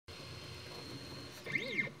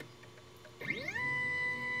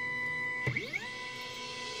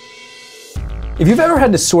If you've ever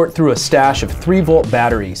had to sort through a stash of 3-volt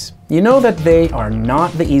batteries, you know that they are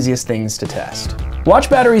not the easiest things to test. Watch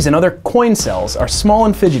batteries and other coin cells are small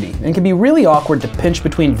and fidgety and can be really awkward to pinch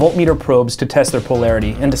between voltmeter probes to test their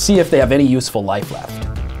polarity and to see if they have any useful life left.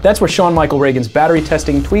 That's where Sean Michael Reagan's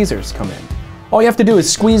battery-testing tweezers come in. All you have to do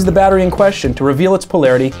is squeeze the battery in question to reveal its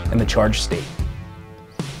polarity and the charged state.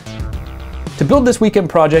 To build this weekend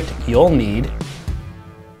project, you'll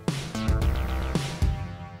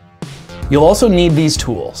also need these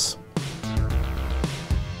tools.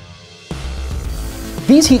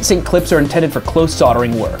 These heatsink clips are intended for close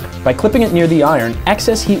soldering work. By clipping it near the iron,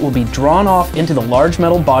 excess heat will be drawn off into the large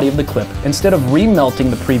metal body of the clip instead of remelting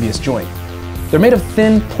the previous joint. They're made of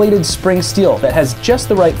thin, plated spring steel that has just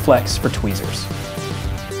the right flex for tweezers.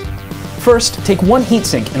 First, take one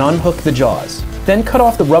heatsink and unhook the jaws. Then cut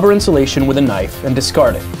off the rubber insulation with a knife and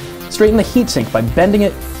discard it. Straighten the heatsink by bending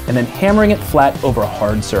it and then hammering it flat over a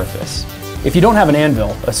hard surface. If you don't have an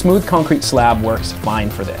anvil, a smooth concrete slab works fine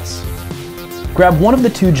for this. Grab one of the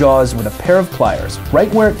 2 jaws with a pair of pliers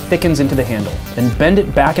right where it thickens into the handle and bend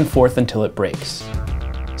it back and forth until it breaks.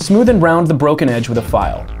 Smooth and round the broken edge with a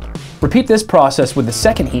file. Repeat this process with the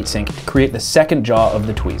second heatsink to create the second jaw of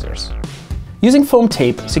the tweezers. Using foam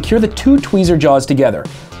tape, secure the 2 tweezer jaws together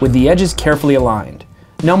with the edges carefully aligned.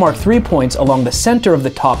 Now mark 3 points along the center of the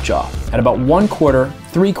top jaw at about 1/4,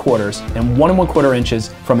 3/4, and 1 1/4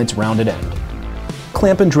 inches from its rounded end.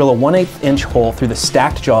 Clamp and drill a 1/8 inch hole through the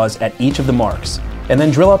stacked jaws at each of the marks, and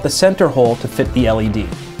then drill out the center hole to fit the LED.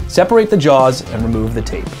 Separate the jaws and remove the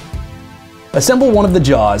tape. Assemble one of the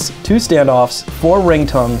jaws, 2 standoffs, 4 ring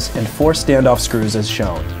tongues, and 4 standoff screws as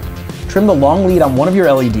shown. Trim the long lead on one of your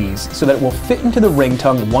LEDs so that it will fit into the ring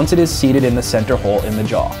tongue once it is seated in the center hole in the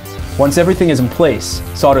jaw. Once everything is in place,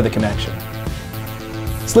 solder the connection.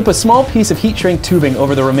 Slip a small piece of heat shrink tubing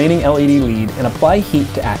over the remaining LED lead and apply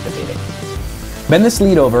heat to activate it. Bend this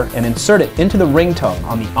lead over and insert it into the ring tongue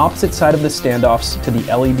on the opposite side of the standoffs to the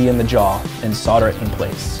LED in the jaw and solder it in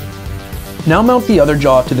place. Now mount the other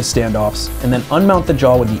jaw to the standoffs and then unmount the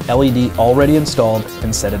jaw with the LED already installed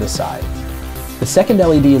and set it aside. The second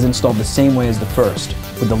LED is installed the same way as the first,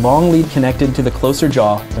 with the long lead connected to the closer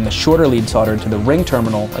jaw and the shorter lead soldered to the ring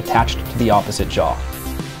terminal attached to the opposite jaw.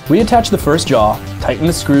 Reattach the first jaw, tighten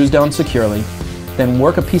the screws down securely, then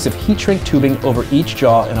work a piece of heat shrink tubing over each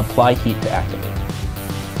jaw and apply heat to activate.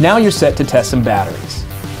 Now you're set to test some batteries.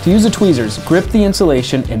 To use the tweezers, grip the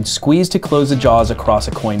insulation and squeeze to close the jaws across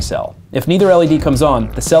a coin cell. If neither LED comes on,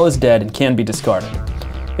 the cell is dead and can be discarded.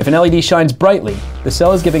 If an LED shines brightly, the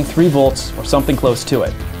cell is giving 3 volts or something close to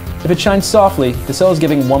it. If it shines softly, the cell is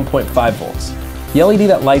giving 1.5 volts. The LED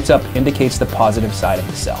that lights up indicates the positive side of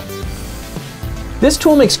the cell. This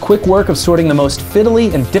tool makes quick work of sorting the most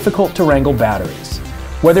fiddly and difficult to wrangle batteries.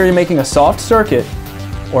 Whether you're making a soft circuit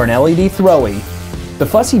or an LED throwy, the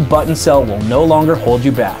fussy button cell will no longer hold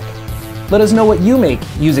you back. Let us know what you make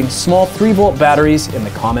using small 3-volt batteries in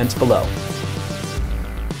the comments below.